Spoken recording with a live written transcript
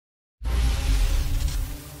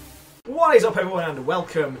What is up, everyone, and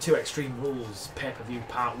welcome to Extreme Rules Pay-Per-View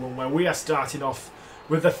Part 1, where we are starting off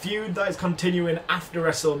with a feud that is continuing after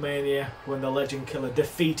WrestleMania, when the Legend Killer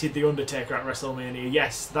defeated The Undertaker at WrestleMania.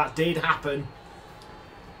 Yes, that did happen.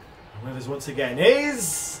 And with us once again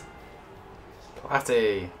is...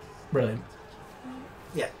 Platty. Brilliant.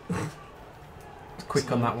 Yeah.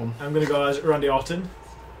 Quick on that one. I'm going to go as Randy Orton.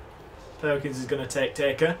 Perkins is going to take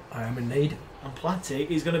Taker. I am in need. And Platty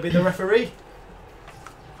is going to be the referee.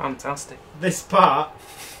 Fantastic. This part,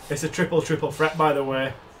 it's a triple threat, by the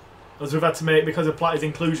way. As we've had to make, because of Platty's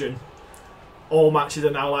inclusion, all matches are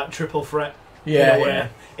now like triple threat. Yeah, in a way. yeah.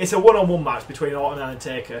 It's a one-on-one match between Orton and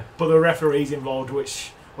Undertaker, but the referee's involved,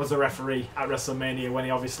 which was the referee at WrestleMania when he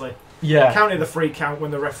obviously counted the 3 count when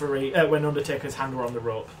the referee, when Undertaker's hand were on the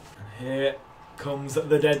rope. And here comes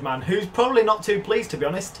the dead man, who's probably not too pleased, to be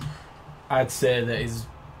honest. I'd say that he's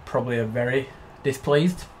probably a very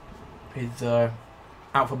displeased. He's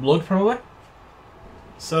out for blood, probably.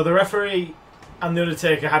 So the referee and the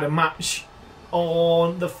Undertaker had a match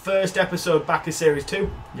on the first episode back of Series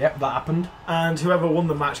 2. Yep, that happened. And whoever won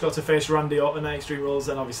the match got to face Randy Orton at Extreme Rules,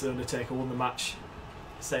 and obviously Undertaker won the match,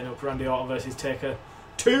 setting up Randy Orton versus Taker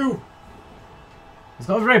 2. He's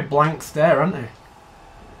got a very blank stare, hasn't he?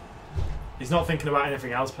 He's not thinking about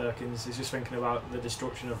anything else, Perkins. He's just thinking about the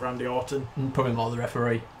destruction of Randy Orton. And probably more the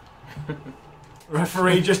referee.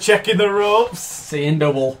 Referee just checking the ropes. Seeing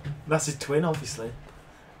double. That's his twin, obviously.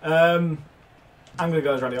 I'm going to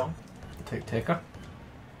go as Randy Orton. Take Taker.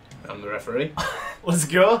 I'm the referee. Let's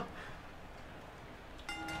go.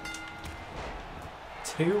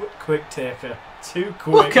 2 quick Taker. 2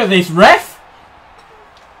 quick. Look at this ref!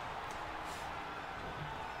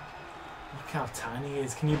 Look how tiny he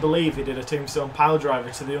is. Can you believe he did a tombstone pile driver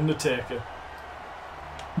to The Undertaker?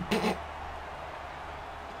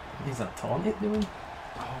 Is that taunted doing?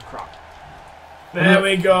 Oh, crap. There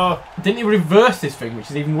we go. Didn't he reverse this thing,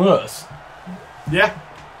 which is even worse? Yeah.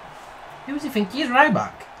 Who does he think he is,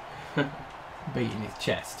 Ryback? Beating his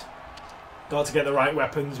chest. Got to get the right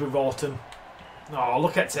weapons with Orton. Oh,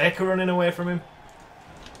 look at Taker running away from him.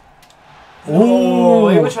 Oh,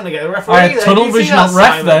 he was trying to get the referee. I had tunnel vision on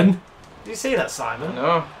ref Simon? then. Did you see that, Simon?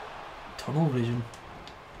 No. Tunnel vision.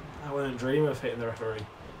 I wouldn't dream of hitting the referee.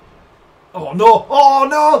 Oh no! Oh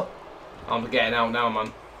no! I'm getting out now,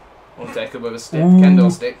 man. Undertaker with a stick. Kendo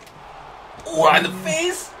stick. Right in the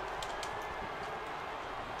face!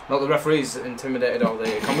 Not the referees intimidated all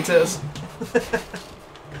the commentators.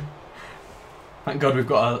 Thank God we've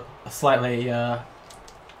got a slightly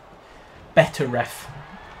better ref.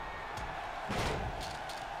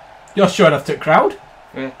 You're showing off to the crowd.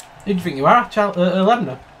 Yeah. Who do you think you are?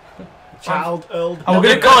 Lebner? Child Earl. Oh, we're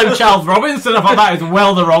going to call him Charles Robinson. I thought that was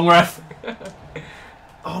well the wrong ref.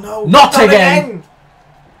 Oh no! Not again!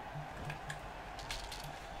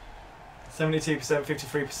 72%,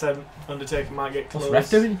 53%. Undertaker might get close.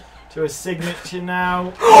 What's the ref doing? To a signature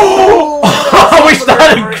now. Oh! We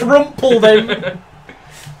started crumpled him.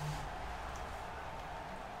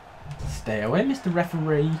 Stay away, Mr.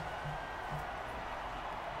 Referee.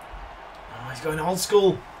 Oh, he's going old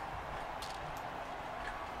school.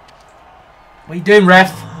 What are you doing,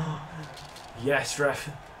 ref? Yes,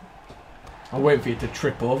 ref. I'm waiting for you to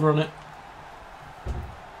trip over on it.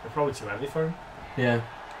 They're probably too heavy for him. Yeah.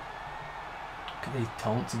 Look at these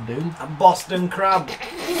taunts of doom. And Boston Crab.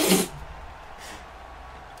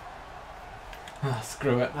 Ah,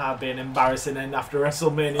 screw it. That'd be an embarrassing end after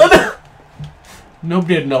WrestleMania.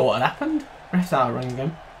 Nobody would know what had happened. Ref's out of ring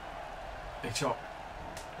again. Big chop.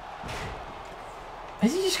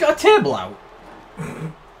 Has he just got a table out?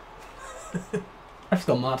 Ref's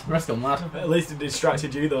gone mad. Ref's gone mad. At least it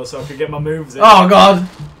distracted you though, so I could get my moves in. Oh God!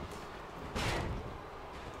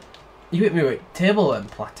 You hit me with table then,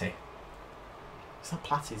 Platty. It's not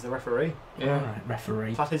Platty, he's the referee. Yeah. Alright,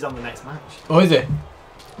 referee. Platty's on the next match. Oh, is it?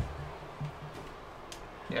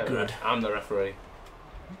 Yeah. Good. I'm the referee.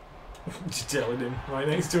 Just telling him right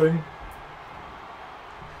next to him.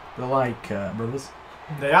 They're like brothers.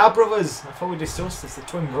 They are brothers. I thought we discussed this. They're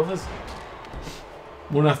twin brothers.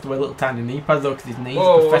 One has to wear little tiny knee pads though because his knees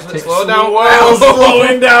Whoa, are pathetic. slow down, Well, well.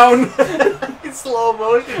 slowing down. In slow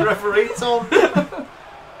motion, referee Tom.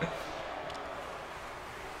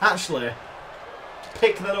 Actually,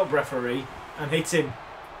 pick that up, referee, and hit him.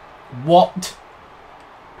 What?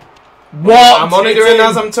 What? I'm only doing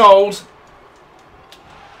as I'm told.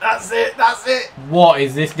 That's it. That's it. What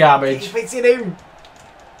is this garbage? Keep hitting him.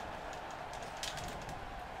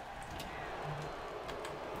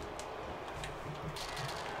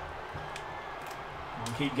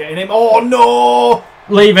 Keep getting him. Oh no!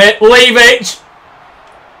 Leave it. Leave it.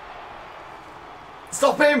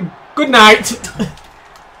 Stop him! Good night.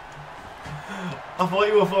 I thought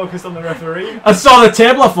you were focused on the referee. I saw the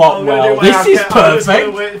table, I thought, well, this is I was going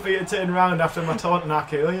to perfect. wait for you to turn around after my taunt and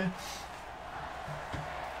RKO.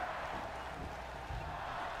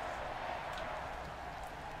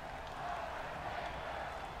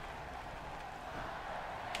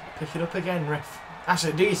 Pick it up again, ref.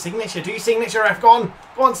 Actually, do your signature, ref. Go on.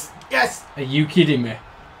 Go on. Yes. Are you kidding me?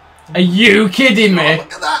 Are you kidding me? Oh,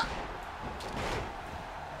 look at that.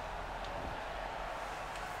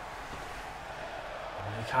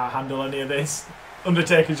 You can't handle any of this.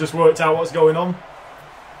 Undertaker's just worked out what's going on.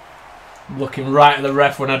 Looking right at the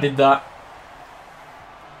ref when I did that.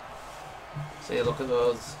 See, look at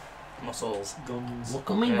those muscles. Guns. Look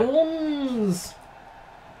at me Yeah. guns.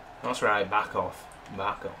 That's right, back off.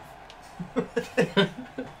 Back off.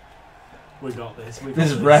 We got this.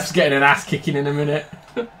 This ref's getting an ass kicking in a minute.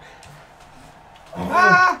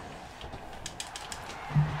 Ah!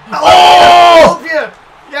 Oh! Help you!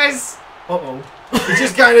 Yes! Uh-oh. He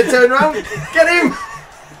just kind of turned around. Get him!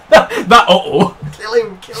 That uh-oh.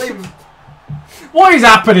 Kill him! What is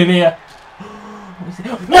happening here?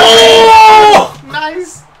 Oh!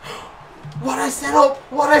 Nice! What a setup!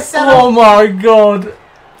 Oh my god.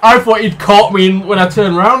 I thought he'd caught me when I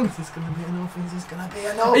turned round. Is this going to be enough? Is this going to be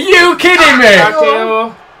enough? Are you kidding me?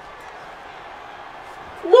 RKO.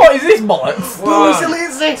 What is this bollocks? No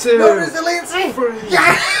resiliency! two, No resiliency!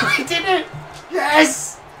 Yeah! We did it!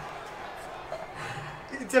 Yes!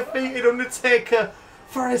 He defeated Undertaker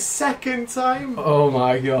for a second time. Oh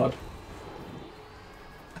my god.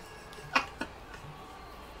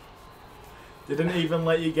 Didn't even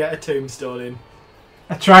let you get a tombstone in.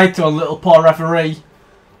 I tried to on little poor referee.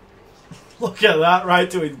 Look at that, right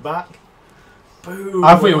to his back. Boom.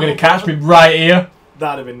 I thought you were going to catch me right here.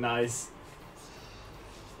 That'd have been nice.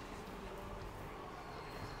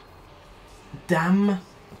 Damn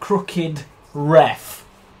crooked ref.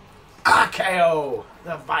 RKO!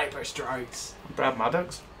 The Viper strikes. Brad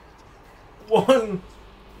Maddox. 1,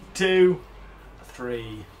 2,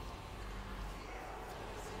 3.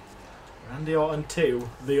 Randy Orton 2,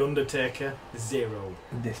 The Undertaker 0.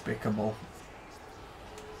 Despicable.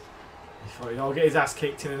 He thought he'd all get his ass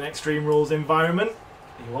kicked in an Extreme Rules environment.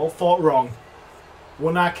 You all fought wrong.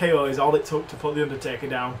 1 RKO is all it took to put The Undertaker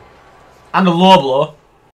down. And a low blow.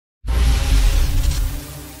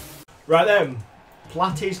 Right then,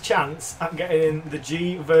 Platty's chance at getting in the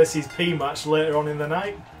G versus P match later on in the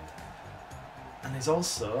night. And he's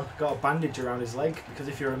also got a bandage around his leg because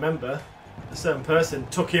if you remember, a certain person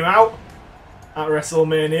took him out at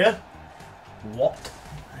WrestleMania. What?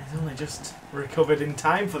 And he's only just recovered in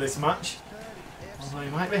time for this match. Although he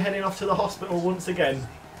might be heading off to the hospital once again.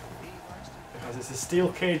 Because it's a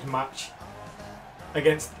steel cage match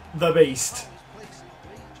against the Beast.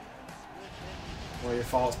 What are your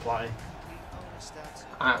thoughts, Platty?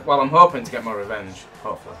 Well, I'm hoping to get my revenge,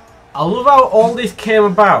 hopefully. I love how all this came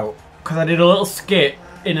about because I did a little skit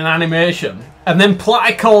in an animation and then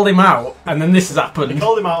Platty called him out and then this has happened. He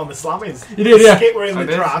called him out on the Slammies. He did, yeah. Skit were in I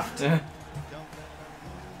the did. draft. Yeah.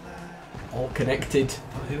 All connected.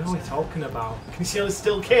 Who are we talking about? Can you see on the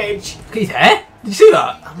steel cage? Look at his hair. Did you see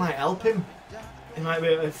that? That might help him. He might be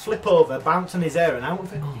able to flip over, bounce on his hair and out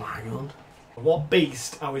of it. Oh my god. What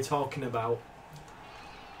beast are we talking about?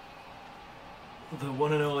 The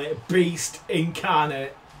one and only Beast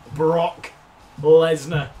incarnate, Brock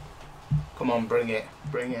Lesnar. Come on, bring it.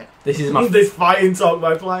 Bring it. This is my This fighting talk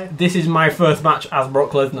by Play. this is my first match as Brock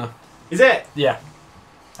Lesnar. Is it? Yeah.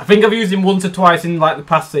 I think I've used him once or twice in like the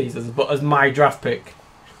past seasons, but as my draft pick.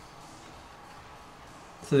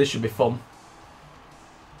 So this should be fun.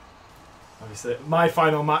 Obviously, my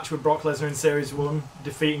final match with Brock Lesnar in Series 1,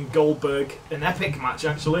 defeating Goldberg. An epic match,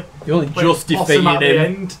 actually. You only Played just possum at defeated the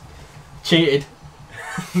him. end. Cheated.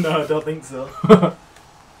 No, I don't think so.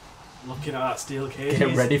 Looking at that steel cage.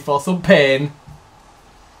 Get ready for some pain.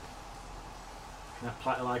 That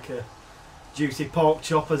platter like a juicy pork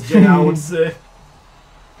chop, as JR would say.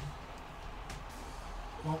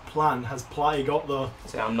 What plan has Platty got though?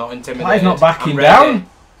 See, I'm not intimidated. Platty's not backing I'm ready. down.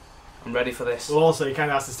 I'm ready for this. Well, also he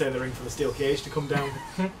kind of has to stay in the ring for the steel cage to come down.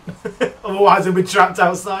 Otherwise he'll be trapped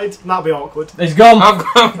outside. And that'll be awkward. He's gone. I'm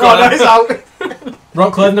Oh gone. no, he's out.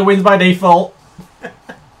 Brock Lesnar wins by default.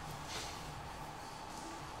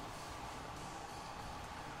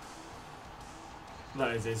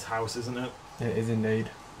 That is his house, isn't it? It is indeed.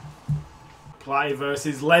 Platty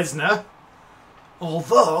versus Lesnar.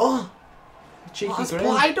 Although, Cheeky what has grin.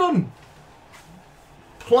 Platty done?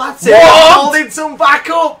 Platty What? holding some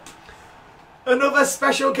backup. Another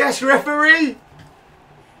special guest referee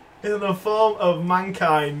in the form of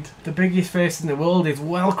Mankind. The biggest face in the world is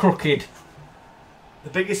well crooked. The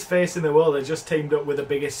biggest face in the world. They just teamed up with the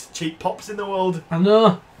biggest cheap pops in the world. I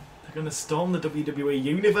know. They're going to storm the WWE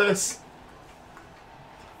universe.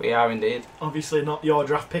 We are indeed. Obviously not your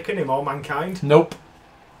draft pick anymore, Mankind. Nope.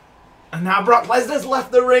 And now Brock Lesnar's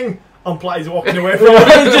left the ring. And Platty's walking away from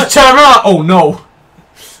it. Just turn around. Oh no.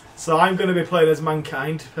 So I'm going to be playing as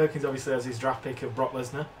Mankind. Perkins obviously has his draft pick of Brock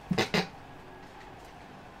Lesnar.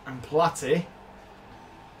 And Platty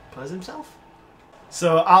plays himself.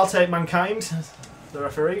 So I'll take Mankind, the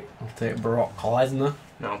referee. I'll take Brock Lesnar.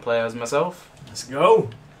 Now I'll play as myself. Let's go.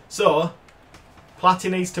 So, Platty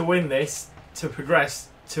needs to win this to progress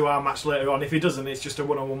to our match later on. If he doesn't, it's just a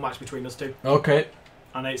one-on-one match between us two. Okay.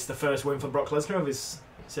 And it's the first win for Brock Lesnar of his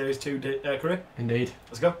Series 2 career. Indeed.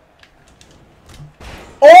 Let's go.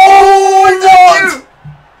 Oh,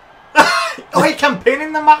 Oh, he can pin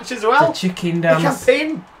in the match as well. the chicken He can dance.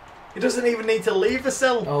 pin. He doesn't even need to leave the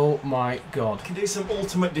cell. Oh my god. He can do some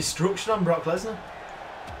ultimate destruction on Brock Lesnar.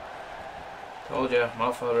 Told you, I'm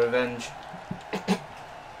out for revenge.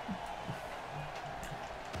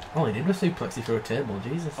 Oh, he did a suplex through a table.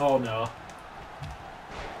 Jesus. Oh no.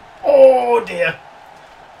 Oh dear.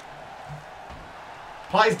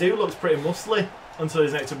 Platty's dude looks pretty muscly until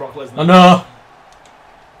he's next to Brock Lesnar. I know.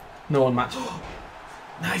 No one match.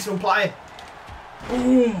 Nice one, Platty.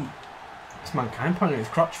 Boom! It's Mankind pointing his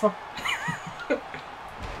crotch for.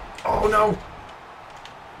 Oh no.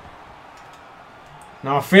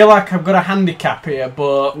 Now I feel like I've got a handicap here,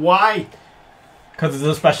 but Why? because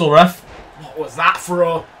there's a special ref. What was that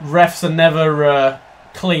for? Refs are never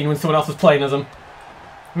clean when someone else is playing as them.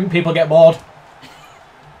 I think people get bored.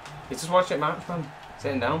 You just watch it, match, man.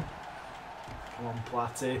 Sitting down. Come on,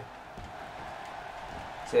 Platty.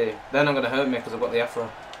 See, then I'm going to hurt me because I've got the afro.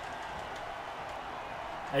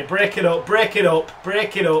 Hey, break it up, break it up,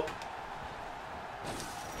 break it up.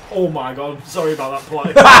 Oh my god, sorry about that,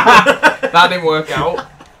 Platty. That didn't work out.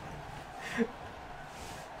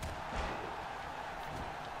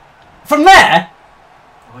 From there?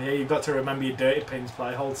 Oh yeah, you've got to remember your dirty pins,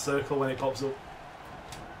 Platty. Hold circle when it pops up.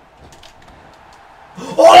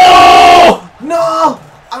 Oh! No!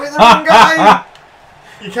 I'm in the wrong guy!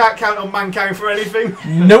 You can't count on Mankind for anything.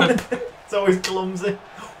 Nope. It's always clumsy.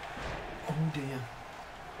 Oh dear.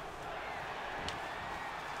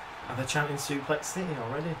 Are they chanting Suplex City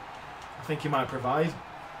already? I think he might provide.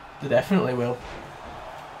 They definitely will.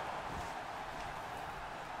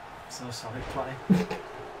 So sorry, Platty.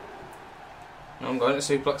 No, I'm going to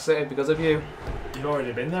Suplex City because of you. You've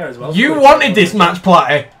already been there as well. You wanted this match,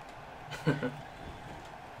 Platty.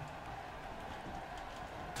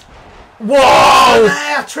 Whoa!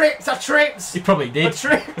 I tripped! I tripped! He probably I did.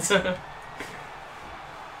 tripped!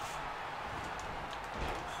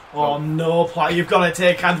 Oh no, Platty, you've got to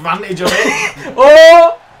take advantage of it.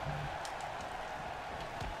 Oh!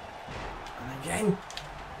 And again.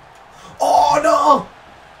 Oh no!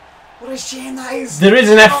 What a shame that is. There is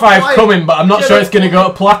an Oh, F5 Platty. coming, but I'm not Get sure up, it's going to go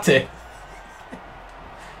to Platty.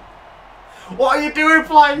 What are you doing,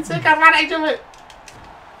 Platty? Take advantage of it.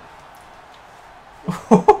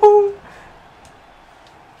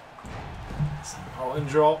 Oh, and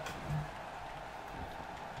drop.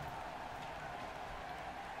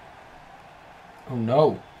 Oh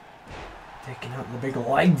no. Taking out the big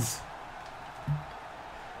legs.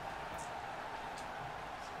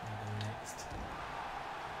 Next.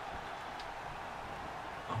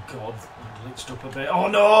 Oh god, I glitched up a bit. Oh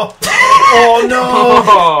no! Oh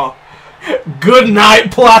no! Oh, Good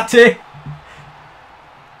night, Platty.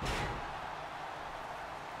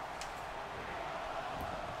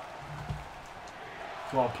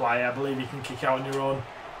 Come on, Platty, I believe you can kick out on your own.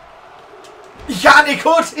 He can! He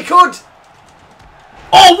could! He could!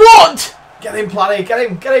 Oh, what? Get him, Platty! Get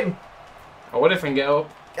him! Get him! I would if I can get up.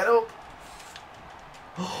 Get up!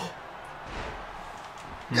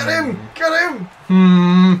 Get him! Get him!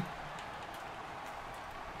 Hmm.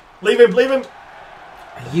 Leave him! Leave him!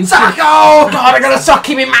 You Sacco! God, I'm going to suck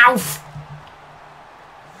him in mouth.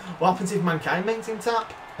 What happens if Mankind makes him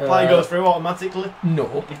tap? Platty goes through automatically.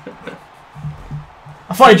 No.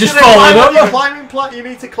 I thought he'd just Should've climbed fallen when you're over. climbing, Platty. You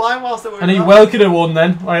need to climb whilst they're And he that. well could have won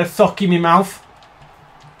then. I had a sock in my mouth.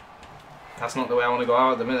 That's not the way I want to go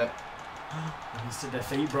out at the minute. He wants to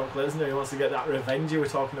defeat Brock Lesnar. He wants to get that revenge you were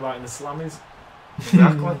talking about in the Slammies.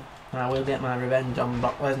 Exactly. I will get my revenge on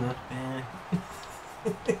Brock Lesnar.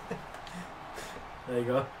 There you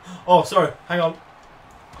go. Oh, sorry. Hang on.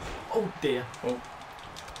 Oh, dear.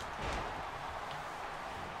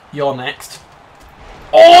 You're next.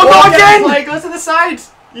 Oh, not again! Play, go to the side.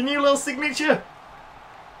 Your new little signature.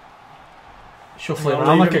 Shuffling No,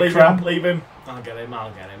 around like a leave crab. him, leave him. I'll get him.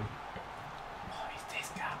 I'll get him. What is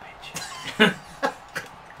this garbage?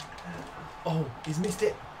 Oh, he's missed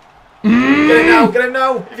it. Get it now, get it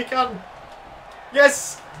now, if you can.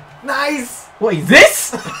 Yes! Nice! What is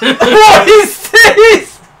this? What is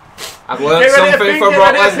this? I've learned something from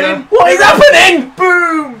Brock Lesnar. What is happening?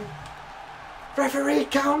 Boom! Referee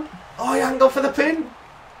count. Oh, he hanged off for the pin.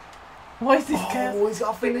 What is this? Oh, he's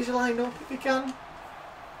got a finish lined up if he can.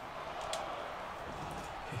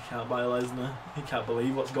 He can't buy Lesnar. He can't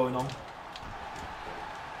believe what's going on.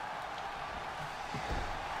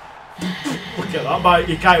 Look at that, mate.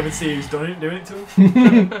 You can't even see who's doing it to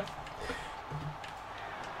him.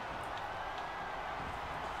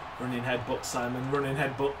 Running headbutt, Simon. Running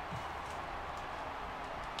headbutt.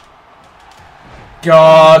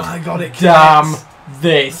 God, I got it. damn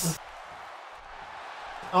this.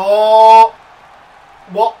 Oh,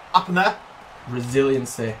 what happened there?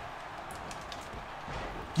 Resiliency.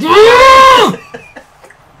 He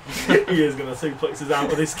is going to suplex his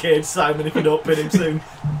out of this cage, Simon, if you don't pin him soon.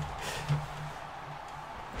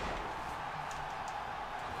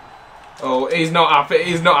 Oh, he's not happy.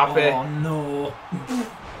 He's not happy. Oh, no.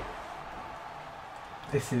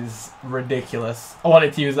 This is ridiculous. I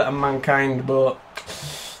wanted to use that on Mankind, but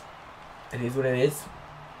it is what it is.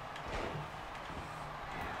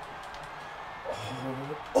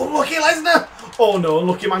 Oh, lucky Lesnar! Oh, no,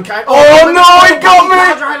 lucky Mankind. Oh, no, he got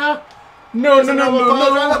me! Driver. No, no, no,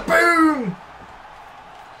 no, no. Boom!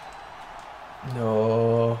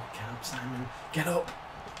 No. Get up, Simon. Get up.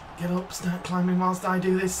 Get up. Start climbing whilst I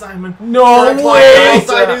do this, Simon. No Start way! climbing whilst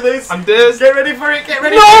I do this. I'm dizzy. Get ready for it. Get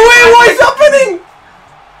ready. No for it. way! What is happening?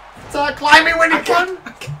 Start climbing when you can.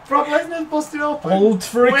 Brock Lesnar's busted open. Hold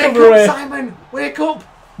for Wake recovery. up, Simon. Wake up.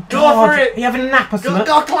 Go God, for it. Are you having a nap or something?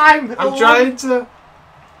 Go climb. I'm trying to.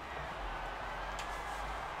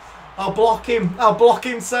 I'll block him. I'll block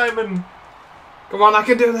him, Simon. Come on, I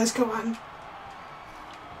can do this. Come on.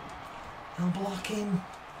 I'll block him.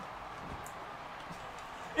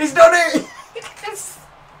 He's done it. Yes.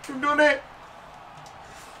 You've done it.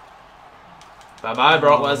 Bye bye,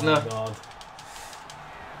 Brock Oh Lesnar. my god.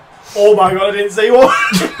 Oh my god, I didn't see one.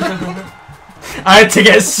 I had to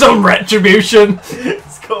get some retribution.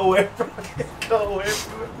 Let's go away from it. Go away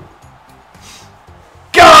from it.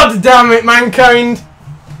 God damn it, Mankind!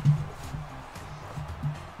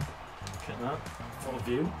 Look at that. Full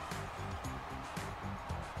view.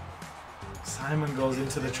 Simon goes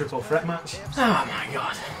into the triple threat match. Oh my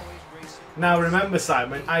god. Now remember,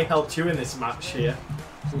 Simon, I helped you in this match here.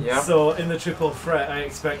 Yeah. So in the triple threat, I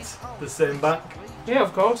expect the same back. Yeah,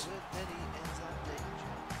 of course.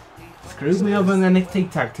 Screw me over in the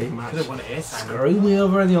NXT Tag Team match. Could have won it here, Simon. Screw me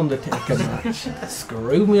over in the Undertaker match.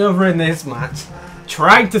 Screw me over in this match.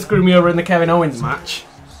 Trying to screw me over in the Kevin Owens match.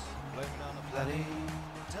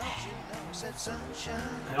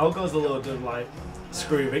 It all goes a load of like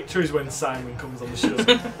screw victories when Simon comes on the show.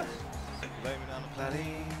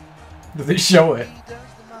 Does it show it?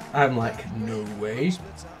 I'm like, no way.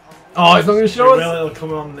 Oh, it's not going to show us? Well, it'll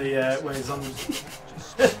come on the when he's on.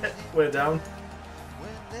 We're down.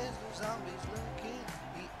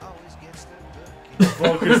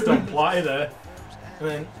 Focused on Platty there. And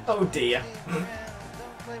then, oh dear.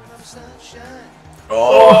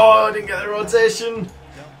 Oh, I didn't get the rotation.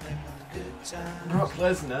 Brock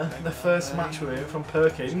Lesnar, the first match with him from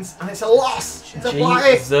Perkins, and it's a loss to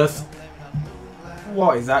Platty. Jesus.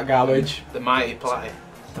 What is that garbage? The mighty Platty.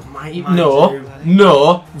 The mighty... Mind No, you.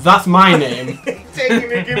 no, that's my name.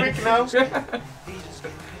 Taking a gimmick now.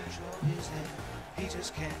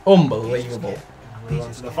 Unbelievable. We're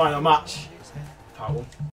on to the final match. Part 1.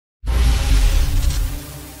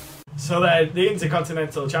 So then, the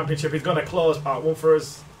Intercontinental Championship is going to close part 1 for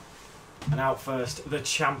us. And out first, the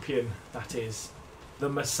champion, that is, the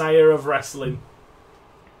Messiah of Wrestling,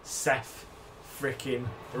 Seth frickin'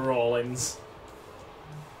 Rollins.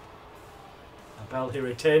 A belt he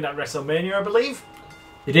retained at WrestleMania, I believe.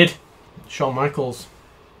 He did. Shawn Michaels.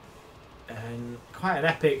 And quite an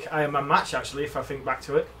epic Iron Man match, actually, if I think back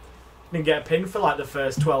to it. Didn't get a pin for like the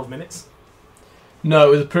first 12 minutes.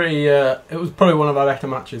 No, it was pretty. It was probably one of our better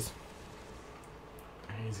matches.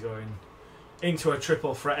 And he's going into a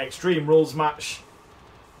triple threat Extreme Rules match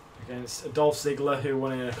against Dolph Ziggler, who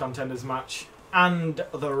won in a contenders match, and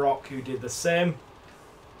The Rock, who did the same.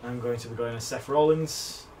 I'm going to be going as Seth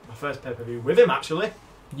Rollins, my first pay-per-view with him, actually.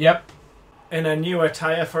 Yep. In a new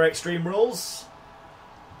attire for Extreme Rules,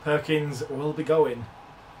 Perkins will be going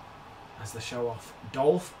as the show-off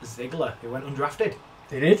Dolph Ziggler, who went undrafted.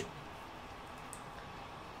 He did.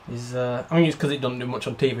 He's. I mean, it's because it doesn't do much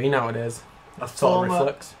on TV nowadays. That sort of Former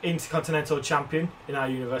reflects. Intercontinental Champion in our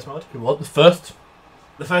universe mode. He was the first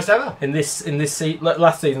The first ever in this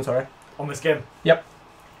last season. Sorry. on this game. Yep.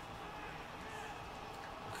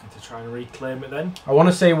 Looking to try and reclaim it then. I want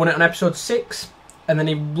to say he won it on episode 6, and then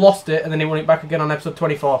he lost it, and then he won it back again on episode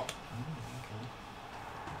 24. Okay.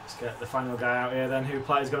 Let's get the final guy out here then, who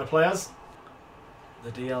Platty's going to play as.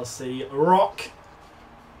 The DLC Rock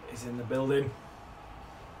is in the building.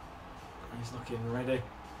 He's looking ready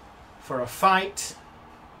for a fight.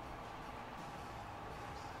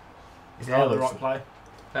 Is that the Rock play?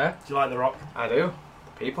 Huh? Do you like the Rock? I do.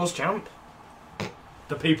 The people's champ.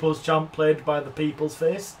 The People's Champ played by the People's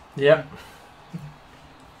Face. Yep.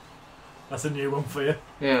 That's a new one for you.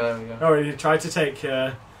 Yeah, there we go. Oh, you tried to take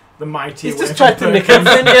the mighty. He's away just from tried to nick Perkins.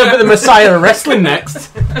 everything here, but the Messiah of wrestling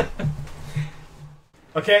next.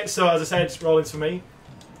 Okay, so as I said, Rollins for me.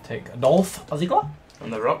 Take Adolf Ziggler.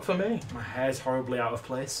 And the Rock for me. My hair's horribly out of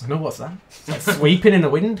place. No, what's that? It's like sweeping in the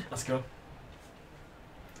wind. Let's go.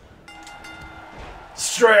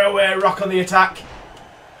 Straight away, Rock on the attack.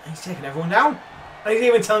 He's taking everyone down. And he's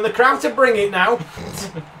even telling the crowd to bring it now.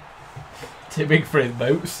 Too big for his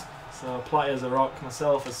boots. So Platty as a Rock,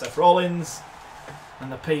 myself as Seth Rollins,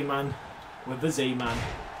 and the P-Man with the Z-Man.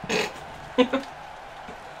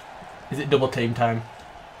 Is it double team time?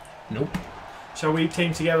 Nope. Shall we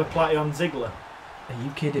team together Platty on Ziggler? Are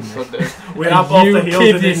you kidding me? Should do. We Are are both you the heels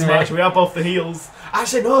in this kidding me? match. We are both the heels.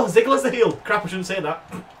 Actually, no, Ziggler's the heel. Crap, I shouldn't say that.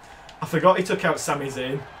 I forgot he took out Sami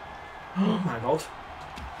Zayn. Oh my god.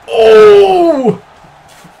 Oh!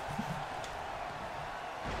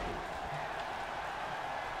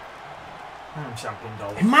 I'm champion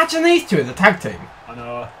Dolph. Imagine these two as a tag team. I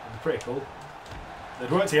know, it'd be pretty cool.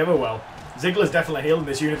 They'd work together well. Ziggler's definitely heel in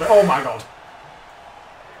this universe. Oh my god.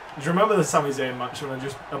 Do you remember the Sami Zayn match when I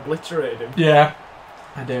just obliterated him? Yeah,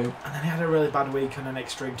 I do. And then he had a really bad week on an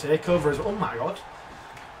Extreme Takeover as well. Oh my god.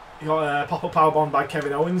 He got a pop-up powerbomb by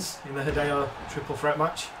Kevin Owens in the Hideo triple threat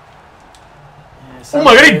match. Yeah, Oh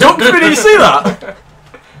my god, he ducked me, did you see that?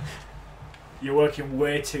 You're working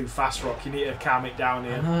way too fast, Rock. You need to calm it down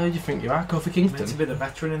here. Who do you think you are, Kofi Meant to Kingston? be the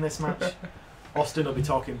veteran in this match. Austin will be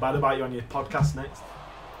talking bad about you on your podcast next.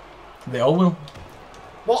 They all will.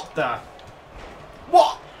 What the?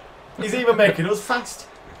 What? He's even making us fast.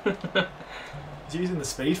 He's using the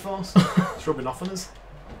Speed Force. It's rubbing off on us.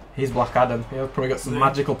 He's Black Adam. He's probably got some Yeah.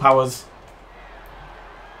 magical powers.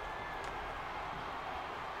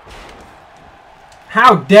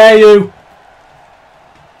 How dare you!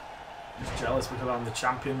 Just jealous because I'm the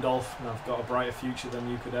champion, Dolph, and I've got a brighter future than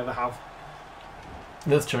you could ever have.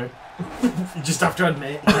 That's true. You just have to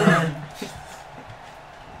admit.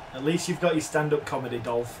 At least you've got your stand-up comedy,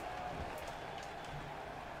 Dolph.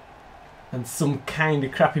 And some kind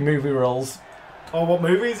of crappy movie roles. Oh, what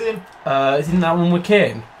movie is he in? Isn't that one with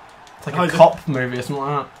Kane? It's like Oh, a is it? cop movie or something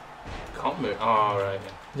like that. Can't move. Oh, right.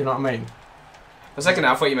 Yeah. Do you know what I mean? For a second,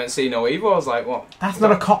 I thought you meant See No Evil. I was like, what? That's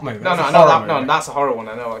not a cop movie. No, that's no, a no, horror that, no, movie. that's a horror one.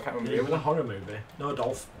 I know. I can't remember Yeah, the it's other a one. horror movie. No,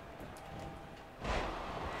 Dolph.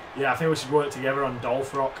 Yeah, I think we should work together on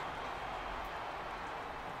Dolph Rock.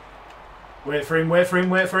 Wait for him, wait for him,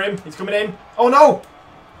 wait for him. He's coming in. Oh no!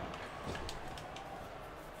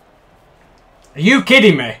 Are you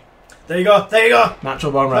kidding me? There you go, there you go.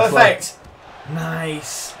 Natural born wrestler. Perfect.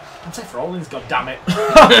 Nice. I'm Seth Rollins, goddammit.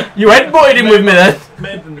 You headbutted him with me then.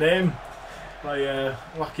 Made the name by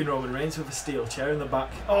whacking Roman Reigns with a steel chair in the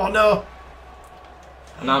back. Oh no!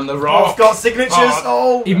 And I'm the Oh, Rock. I've got signatures.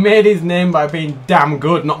 Oh! He made his name by being damn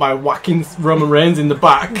good, not by whacking Roman Reigns in the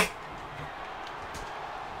back.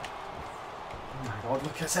 Oh my god,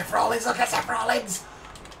 look at Seth Rollins, look at Seth Rollins!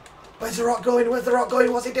 Where's the Rock going? Where's the Rock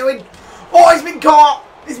going? What's he doing? Oh, he's been caught!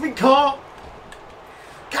 He's been caught!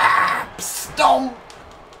 Cap! Stomp!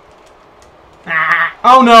 Ah,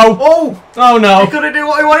 oh no! Oh! Oh He no! couldn't do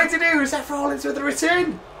what he wanted to do! Seth Rollins with the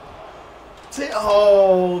return!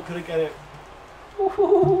 Oh, couldn't get it.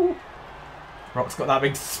 Rock's got that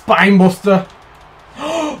big spine buster.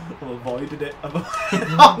 I avoided it.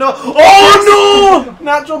 Oh no! Oh no!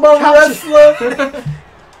 Natural born Catch wrestler.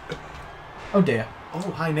 Oh dear. Oh,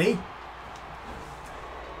 high knee.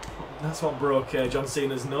 That's what broke John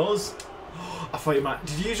Cena's nose. I thought you might.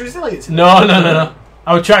 Did you use resilience? No.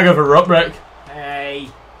 I would try to go for a rope break. Hey.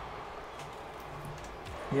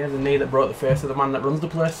 Yeah, the knee that broke the face of the man that runs the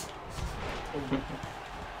place.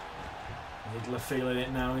 Riddler feeling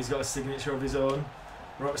it now. He's got a signature of his own.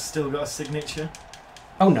 Rock's still got a signature.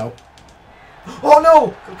 Oh no. Oh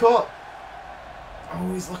no! Got caught.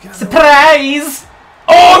 Oh, he's looking at the Surprise! He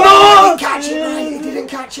Oh didn't catch it right. He didn't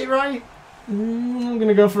catch it right. no! I'm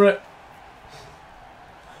gonna go for it.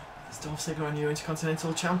 Is Dolph Ziggler our new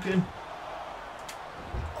Intercontinental Champion?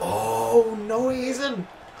 Oh no, he isn't.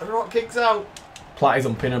 The Rock kicks out. Platty's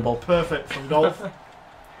unpinnable. Perfect from Dolph.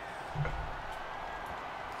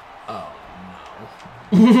 Oh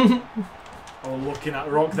no. Oh, looking at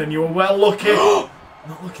Rock, then you were well lucky.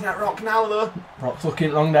 Not looking at Rock now, though. Rock's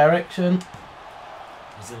looking wrong direction.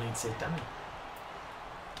 Resilient save, damn it.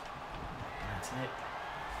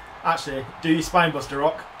 Actually, do your spine buster,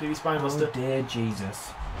 Rock. Do your spine buster. Oh dear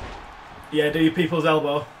Jesus. Yeah, do your people's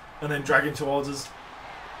elbow and then drag him towards us.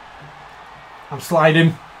 I'm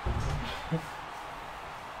sliding.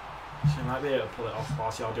 She might be able to pull it off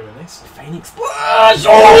whilst you're doing this. Phoenix Splash!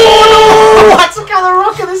 Oh! I took out the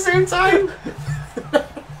Rock at the same time!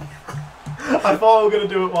 I thought we were going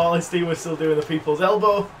to do it while Steve was still doing the people's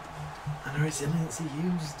elbow. And her resiliency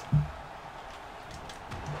used.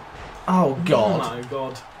 Oh God. Oh my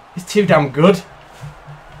God. He's too damn good.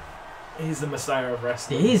 He's the messiah of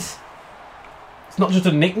wrestling. He is. It's not just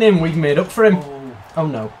a nickname we've made up for him. Oh, Oh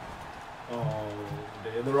no. oh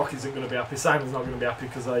dear. The Rock isn't going to be happy. Simon's not going to be happy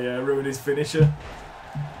because I ruined his finisher.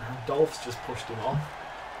 And Dolph's just pushed him off.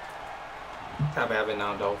 Can't be having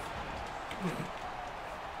now, Dolph.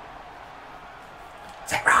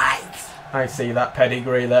 Is that right? I see that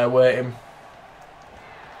pedigree there waiting.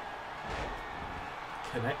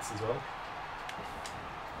 Connects as well.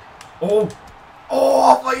 Oh!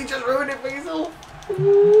 Oh, I thought you just ruined it for yourself.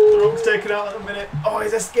 The Rock's taken out at the minute. Oh,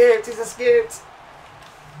 he's escaped, he's escaped.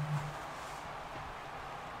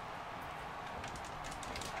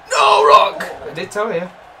 No, Rock! I did tell you.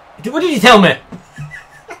 What did you tell me?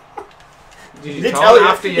 Did you did tell tell me you.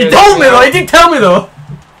 after He told me though, he did tell me though.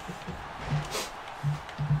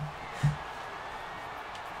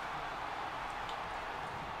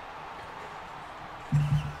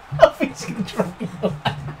 I think he's gonna drop him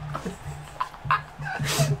away.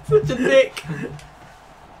 Such a dick.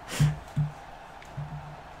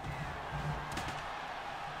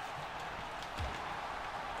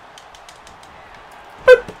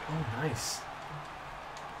 Oh, nice.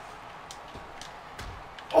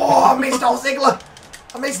 Oh, I missed Dolph Ziggler.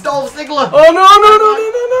 I missed Dolph Ziggler. Oh no no no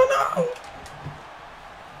no no no no!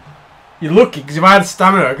 You're lucky because if I had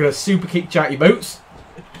stamina, I could have super kicked you out your boots.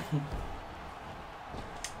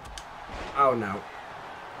 Oh no!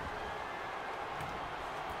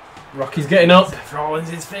 Rocky's getting up. Seth Rollins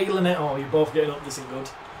is feeling it. Oh, you're both getting up. This isn't good.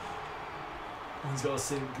 One's got a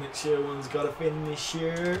signature, one's got a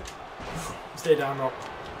finisher. Stay down, Rock.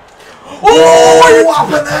 Oh! What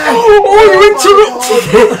happened there? Oh, you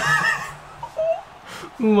interrupted!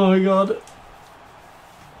 Oh my God!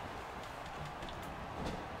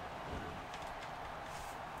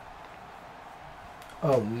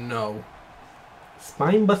 Oh no!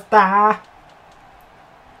 Spine buster!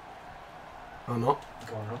 Oh no!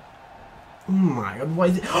 Go on, Rock. Oh my God! What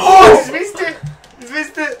is it? Oh, he's missed it! He's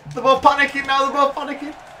missed it! They're both panicking now, they're both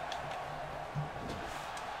panicking.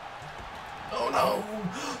 Oh no!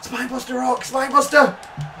 Spinebuster, Rock! Spinebuster!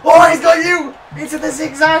 Oh, he's got you! Into the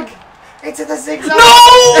zigzag! Into the zigzag!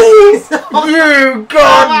 No! He's on, You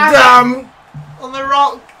goddamn! on the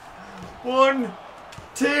Rock! 1,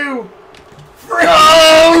 2, 3!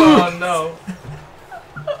 Oh no.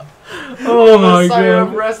 Oh my Messiah of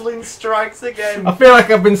God! wrestling strikes again. I feel like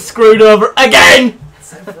I've been screwed over again!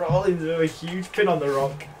 Seth Rollins with a huge pin on the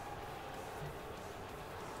Rock.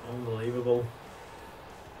 Unbelievable.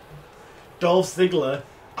 Dolph Ziggler,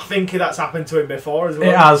 I think that's happened to him before as well.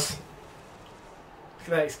 It has. Look at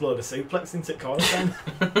that exploder suplex into corner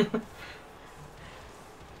then.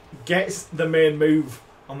 Gets the main move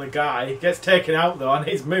on the guy, gets taken out though, and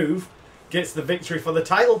his move gets the victory for the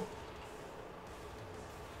title.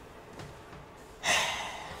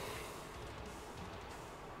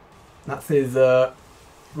 That's his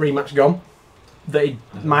rematch gone. That he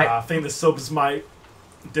might. I think the subs might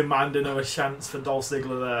demand another chance for Dolph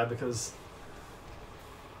Ziggler there because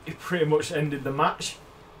he pretty much ended the match.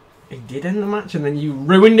 He did end the match, and then you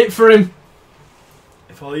ruined it for him.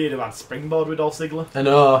 If only you'd have had springboard with Dolph Ziggler. I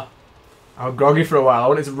know. I was groggy for a while. I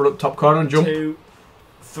wanted to run up top corner and jump. 2,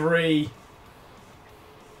 3.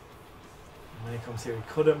 And then he comes here. He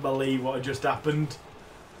couldn't believe what had just happened.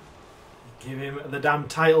 Give him the damn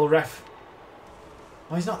title, ref.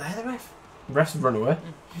 Oh, he's not there, the ref. Ref's run away.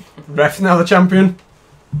 Ref's now the champion.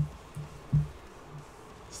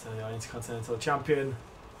 Still the Intercontinental Champion,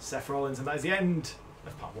 Seth Rollins, and that is the end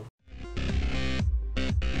of part 1.